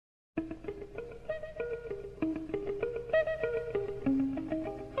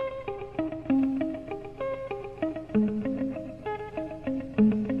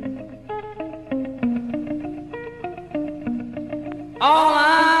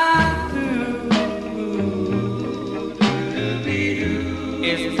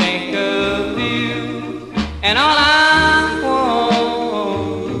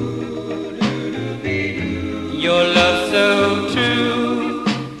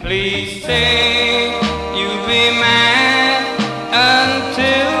Please say you'll be mine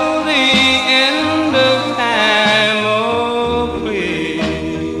until the end of time. Oh, please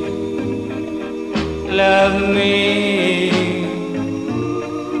love me.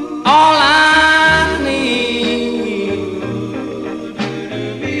 All I need,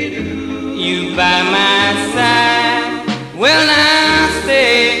 you by my side. Well, now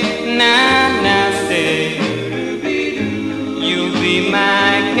stay, now stay. You'll be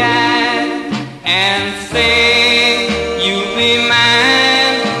my guide and say you'll be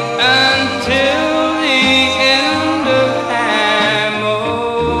mine until the end of time.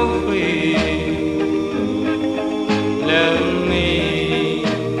 Oh, please love me.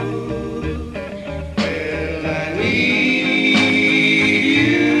 Well, I need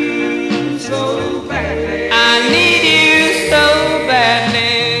you so badly. I need you so badly.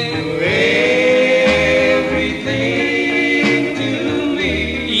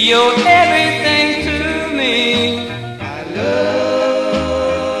 You're everything to me. I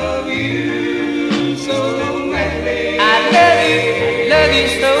love you so madly. I love you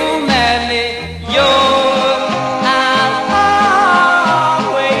so madly. I'll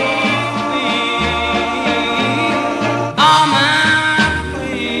always be all my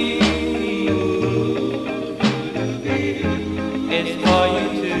plea. It's for you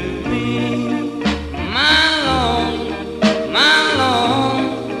to be my lone, my lone.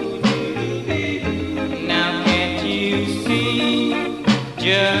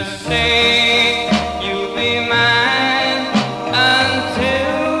 Just say you'll be mine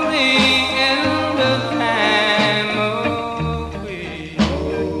until the end of time. Oh, please,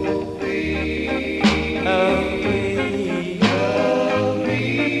 oh, please, oh, please, oh,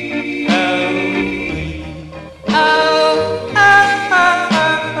 please,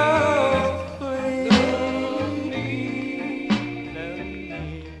 oh, please, oh,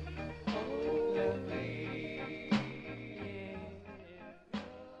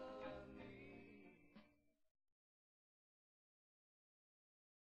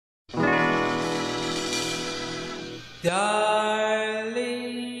 darling,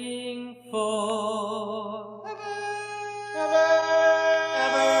 forever,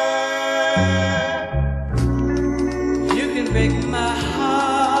 you can break my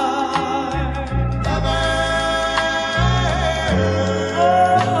heart,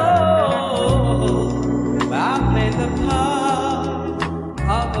 but I play the part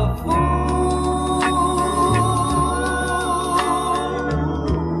of a fool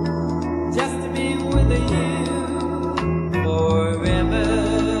just to be with you.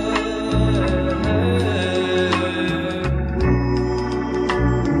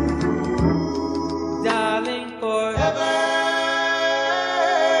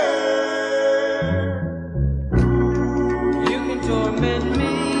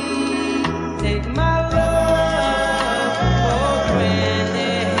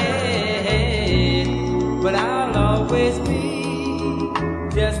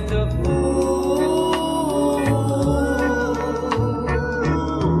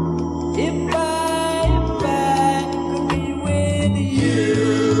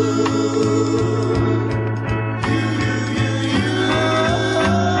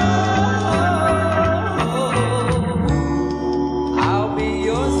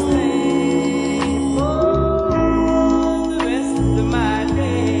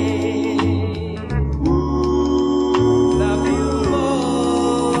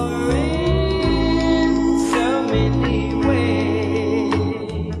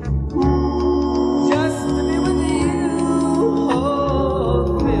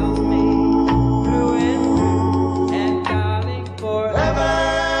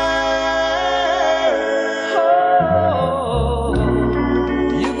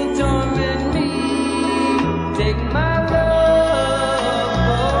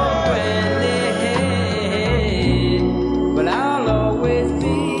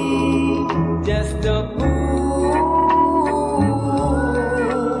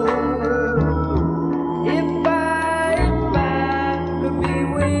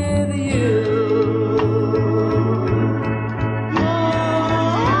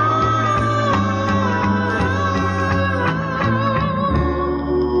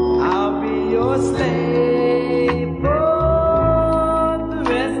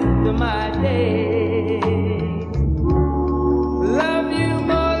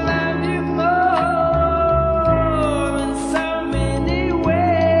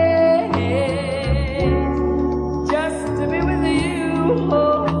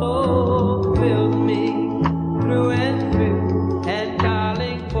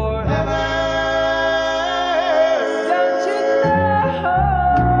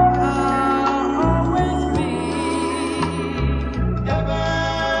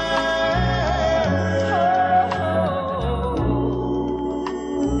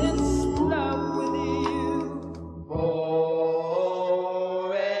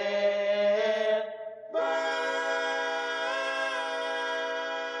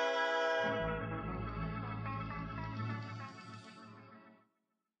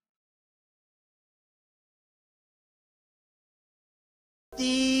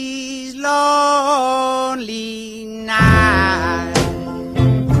 lonely nights,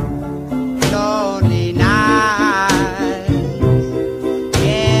 lonely nights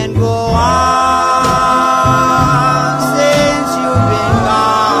can't go on since you've been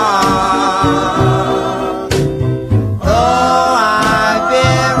gone. Though I've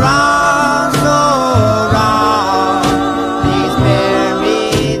been wrong, so wrong, please spare me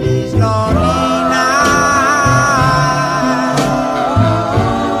these lonely nights.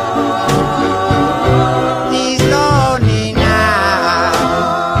 These lonely nights,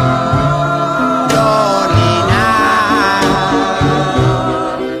 lonely nights,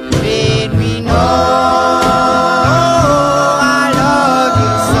 made me know I love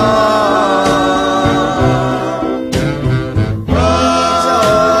you so. Please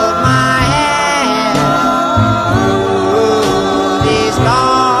hold my hand through these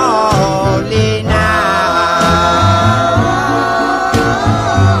lonely nights.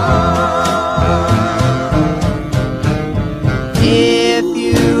 If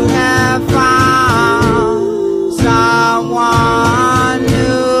you have found someone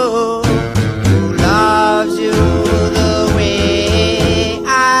new who loves you the way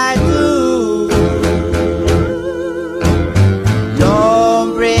I do,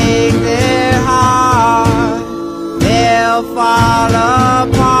 don't break their heart, they'll fall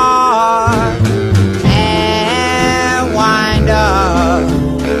apart and wind up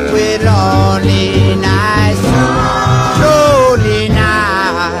with lonely nights, lonely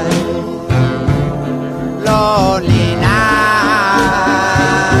nights, lonely nights.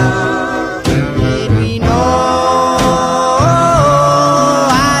 Let me know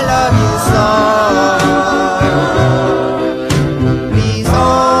I love you so. Please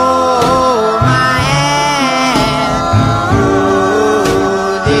hold my hand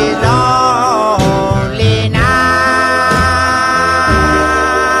through these lonely nights.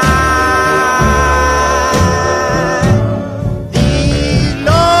 These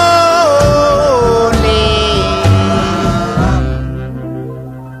lonely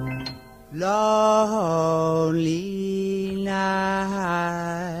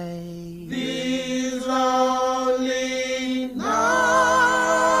nights. These lonely nights.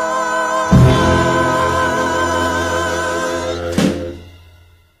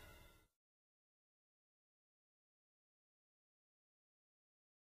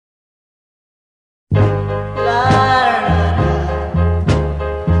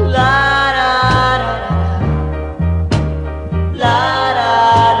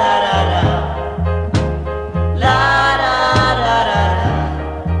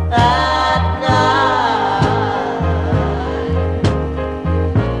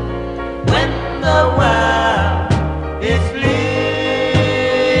 When the world is sleeping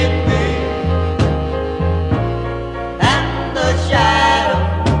and the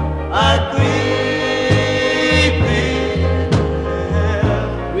shadows are creeping,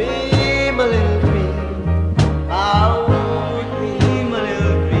 dream a little dream, oh, dream a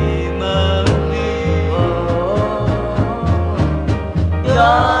little dream of me.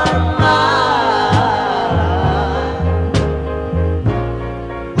 You're mine.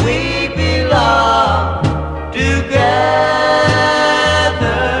 We belong together.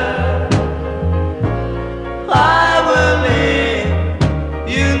 I will leave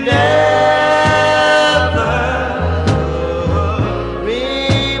you never.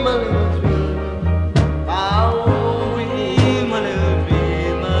 Dream a little dream, oh, dream a little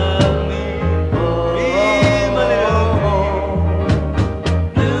dream of me. Dream a little dream.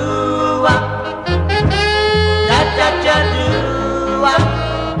 Do-wop, cha-cha-cha, do-wop.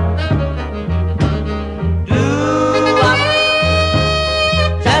 Do-wop,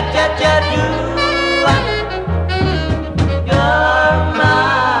 cha-cha-cha, do-wop. You're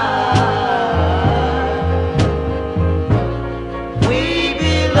mine. We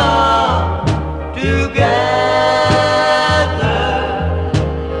belong together.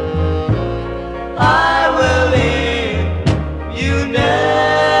 I will leave you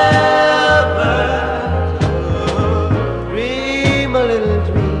never. Dream a little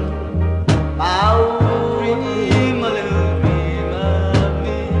dream, oh, dream a little dream of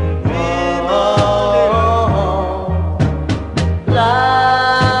me. Dream a little. La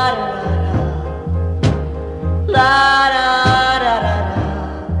la la la la la la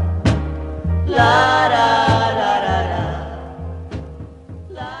la la la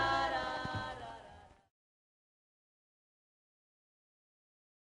la la la.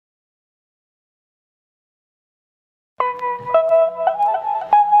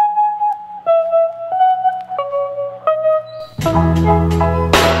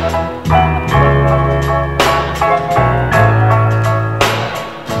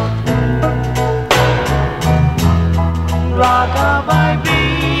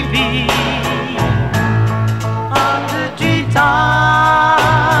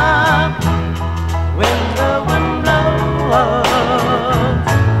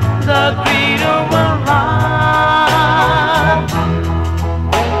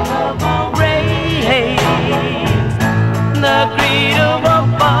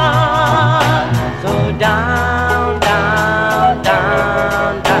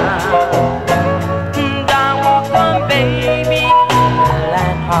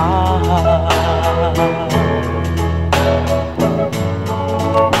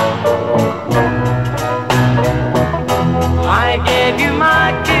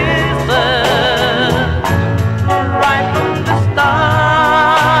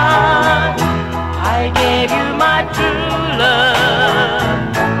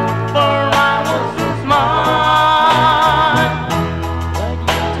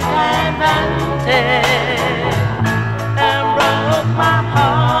 planted and broke my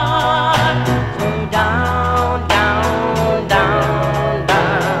heart. So down, down, down,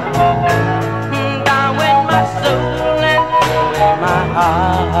 down, down went my soul and my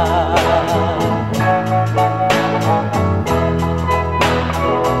heart.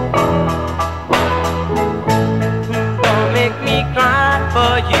 Don't make me cry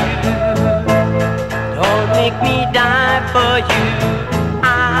for you. Don't make me die for you. I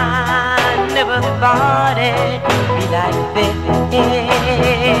never thought it'd be like this.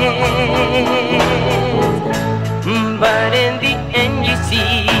 But in the end, you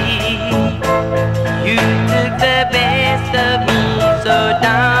see, you took the best of me, so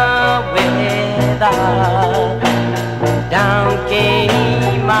down with us.